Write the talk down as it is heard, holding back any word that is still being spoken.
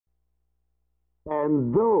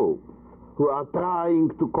And those who are trying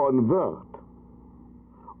to convert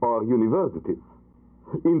our universities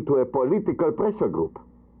into a political pressure group,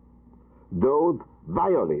 those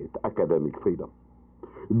violate academic freedom.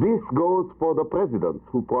 This goes for the presidents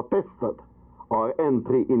who protested our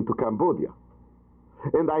entry into Cambodia.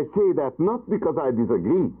 And I say that not because I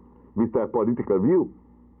disagree with their political view,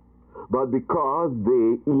 but because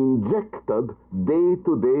they injected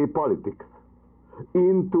day-to-day politics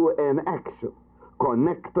into an action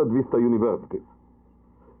connected with the universities.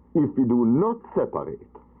 If we do not separate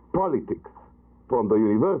politics from the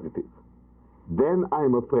universities, then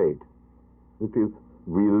I'm afraid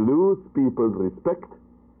we lose people's respect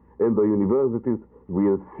and the universities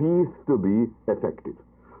will cease to be effective.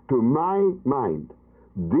 To my mind,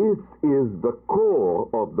 this is the core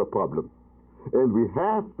of the problem, and we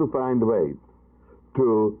have to find ways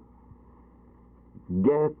to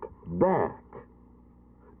get back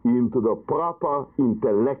into the proper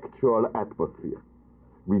intellectual atmosphere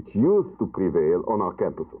which used to prevail on our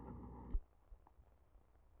campuses.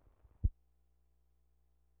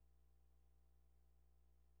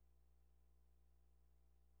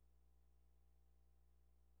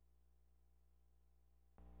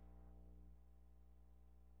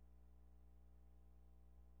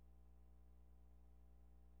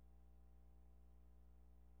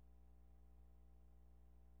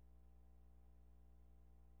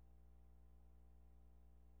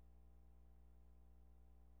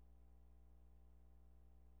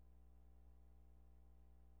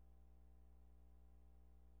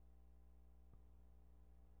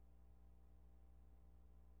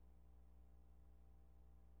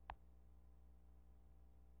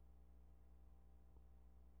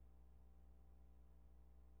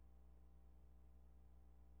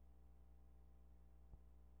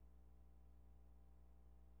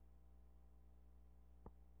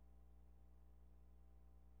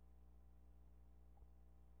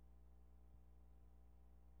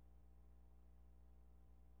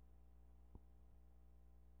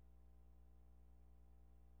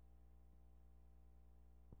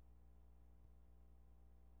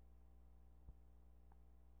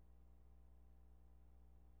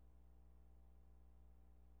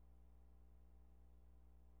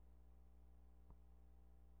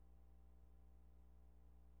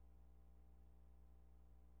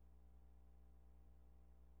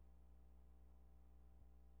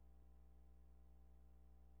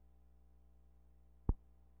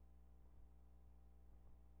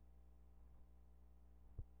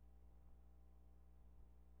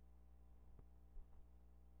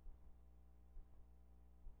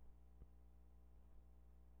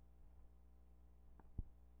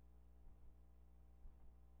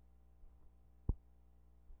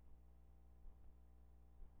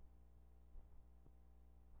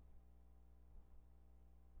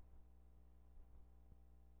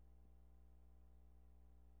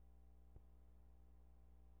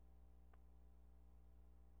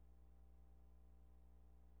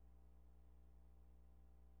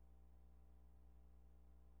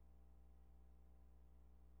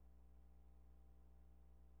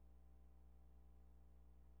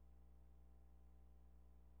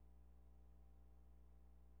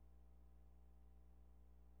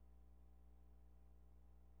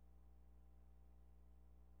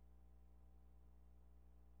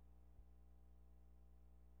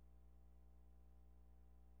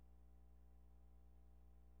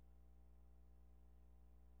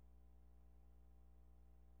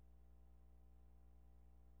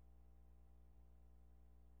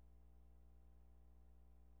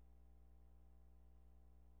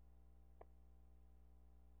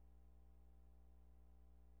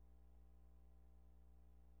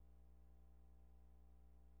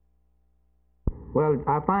 Well,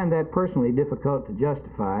 I find that personally difficult to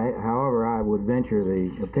justify. However, I would venture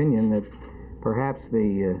the opinion that perhaps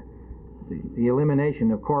the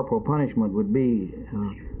elimination of corporal punishment would be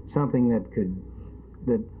something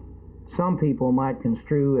that some people might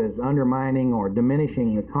construe as undermining or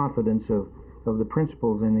diminishing the confidence of the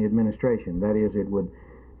principals in the administration. That is, it would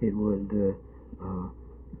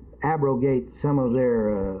abrogate some of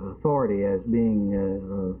their authority as being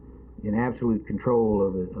in absolute control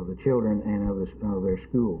of the children and of their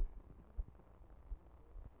school.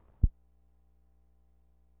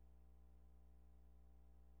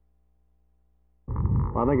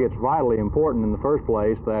 I think it's vitally important in the first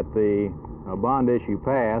place that the bond issue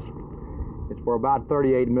passed. It's for about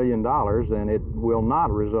 $38 million, and it will not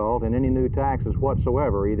result in any new taxes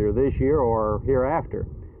whatsoever, either this year or hereafter.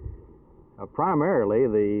 Primarily,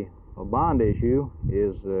 the bond issue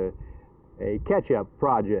is a catch-up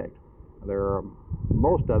project. There are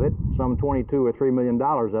Most of it, some $22 or $3 million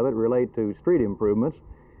of it, relate to street improvements.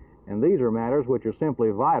 And these are matters which are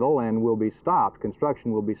simply vital and will be stopped.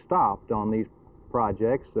 Construction will be stopped on these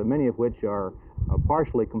projects, many of which are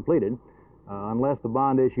partially completed, unless the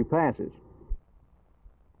bond issue passes.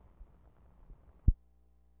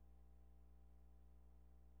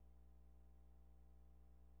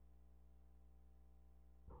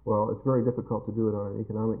 Well, it's very difficult to do it on an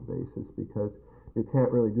economic basis because you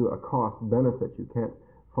can't really do a cost-benefit. You can't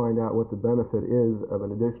find out what the benefit is of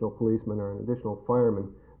an additional policeman or an additional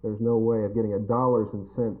fireman. There's no way of getting a dollars and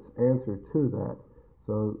cents answer to that.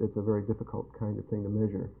 So it's a very difficult kind of thing to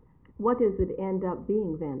measure. What does it end up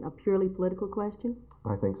being then? A purely political question?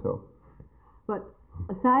 I think so. But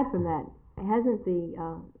aside from that, hasn't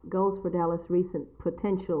the Goals for Dallas recent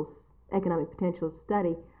economic potentials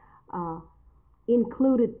study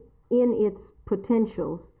included in its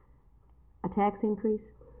potentials a tax increase?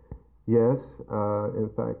 Yes. In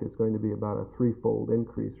fact, it's going to be about a threefold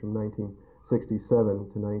increase from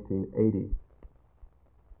 1967 to 1980.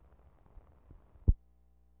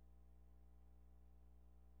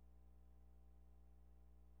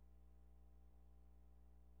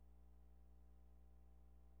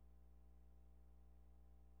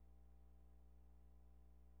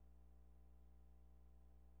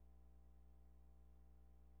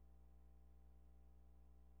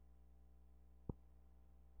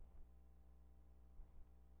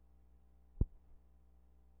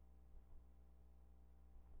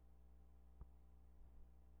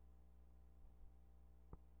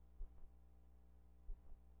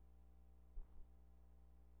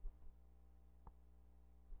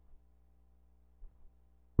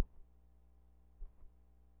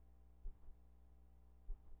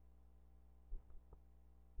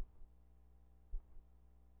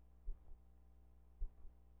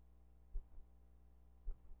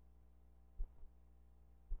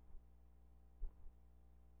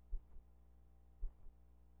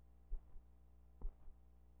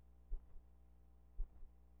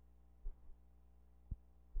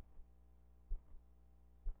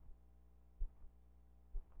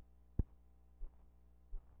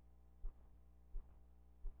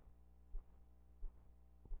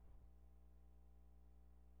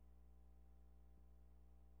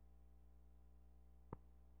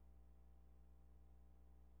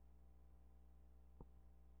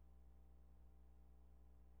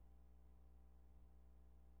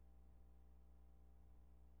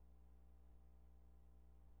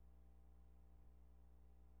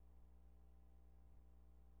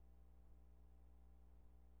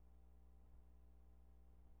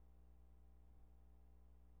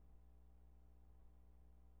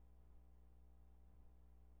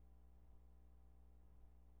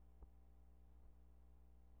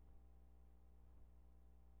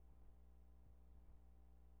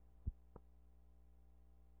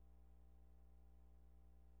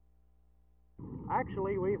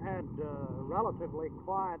 Actually, we've had a relatively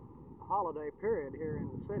quiet holiday period here in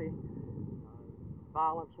the city,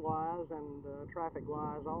 violence-wise and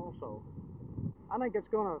traffic-wise also. I think it's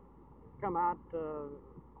going to come out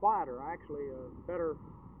quieter, actually, a better,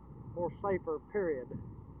 more safer period.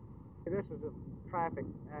 This is a traffic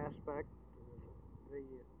aspect, the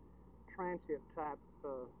transient type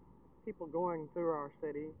people going through our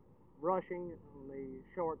city, rushing in the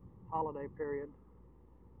short holiday period,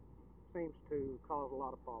 seems to cause a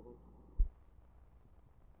lot of problems.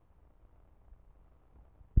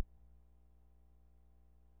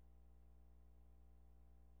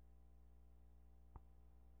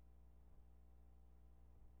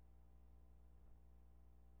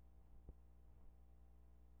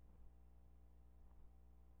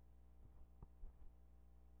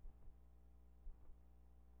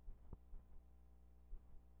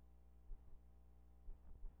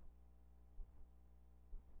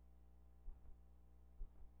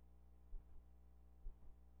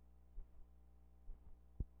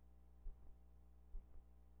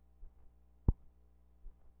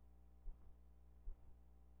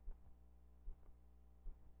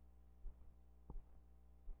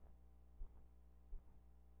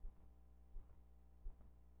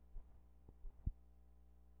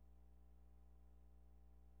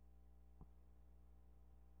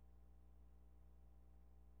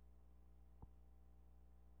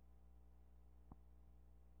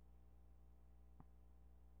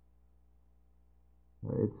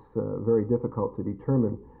 It's very difficult to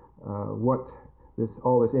determine what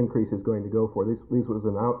all this increase is going to go for. This was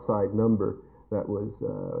an outside number that was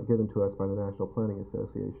given to us by the National Planning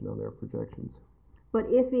Association on their projections. But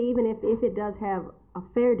even if it does have a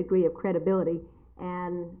fair degree of credibility,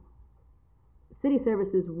 and city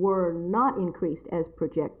services were not increased as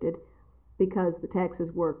projected because the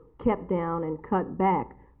taxes were kept down and cut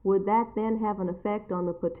back, would that then have an effect on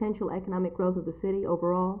the potential economic growth of the city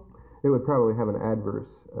overall? It would probably have an adverse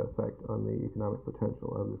effect on the economic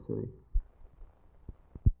potential of the city.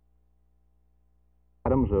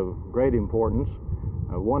 Items of great importance,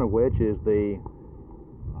 one of which is the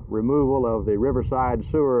removal of the Riverside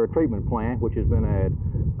Sewer Treatment Plant, which has been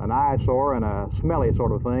an eyesore and a smelly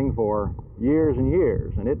sort of thing for years and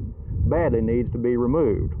years, and it badly needs to be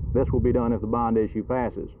removed. This will be done if the bond issue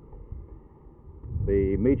passes.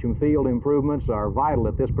 The Meacham Field improvements are vital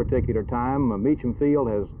at this particular time. Meacham Field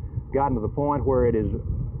has gotten to the point where it is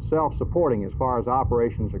self-supporting as far as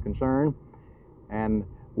operations are concerned, and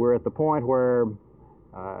we're at the point where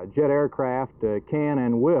jet aircraft can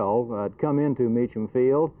and will come into Meacham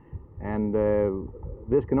Field, and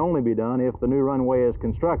this can only be done if the new runway is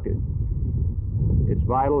constructed. It's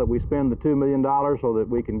vital that we spend the $2 million so that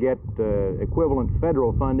we can get equivalent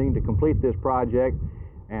federal funding to complete this project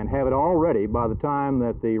and have it all ready by the time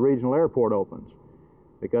that the regional airport opens.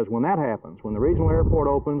 Because when that happens, when the regional airport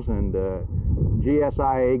opens and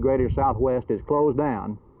GSIA, Greater Southwest, is closed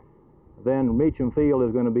down, then Meacham Field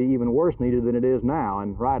is going to be even worse needed than it is now.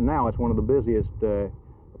 And right now it's one of the busiest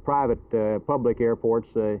private public airports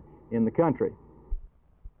in the country.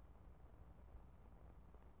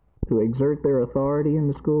 To exert their authority in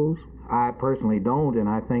the schools? I personally don't, and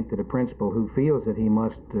I think that a principal who feels that he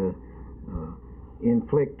must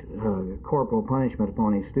inflict corporal punishment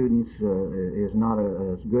upon his students is not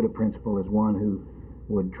as good a principal as one who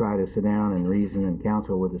would try to sit down and reason and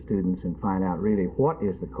counsel with the students and find out really what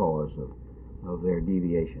is the cause of their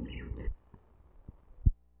deviation.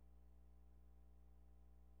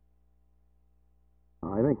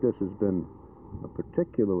 I think this has been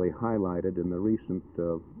particularly highlighted in the recent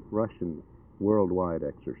Russian worldwide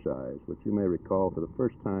exercise, which you may recall for the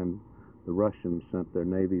first time the Russians sent their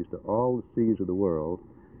navies to all the seas of the world,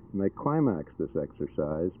 and they climaxed this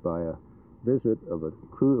exercise by a visit of a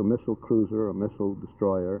missile cruiser, a missile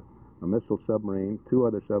destroyer, a missile submarine, 2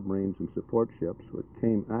 other submarines and support ships, which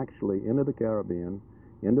came actually into the Caribbean,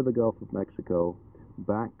 into the Gulf of Mexico,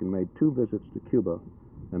 back and made 2 visits to Cuba,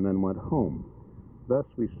 and then went home. Thus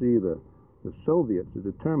we see the Soviets are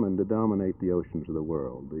determined to dominate the oceans of the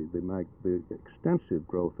world. The extensive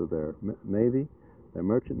growth of their navy, their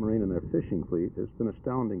merchant marine, and their fishing fleet has been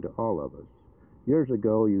astounding to all of us. Years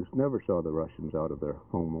ago, you never saw the Russians out of their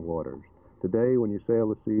home waters. Today, when you sail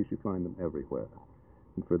the seas, you find them everywhere.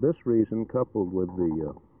 And for this reason, coupled with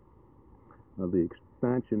the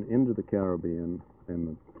expansion into the Caribbean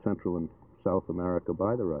and Central and South America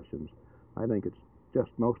by the Russians, I think it's just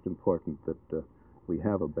most important that we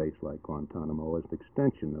have a base like Guantanamo as an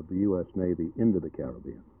extension of the U.S. Navy into the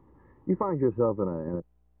Caribbean. You find yourself in a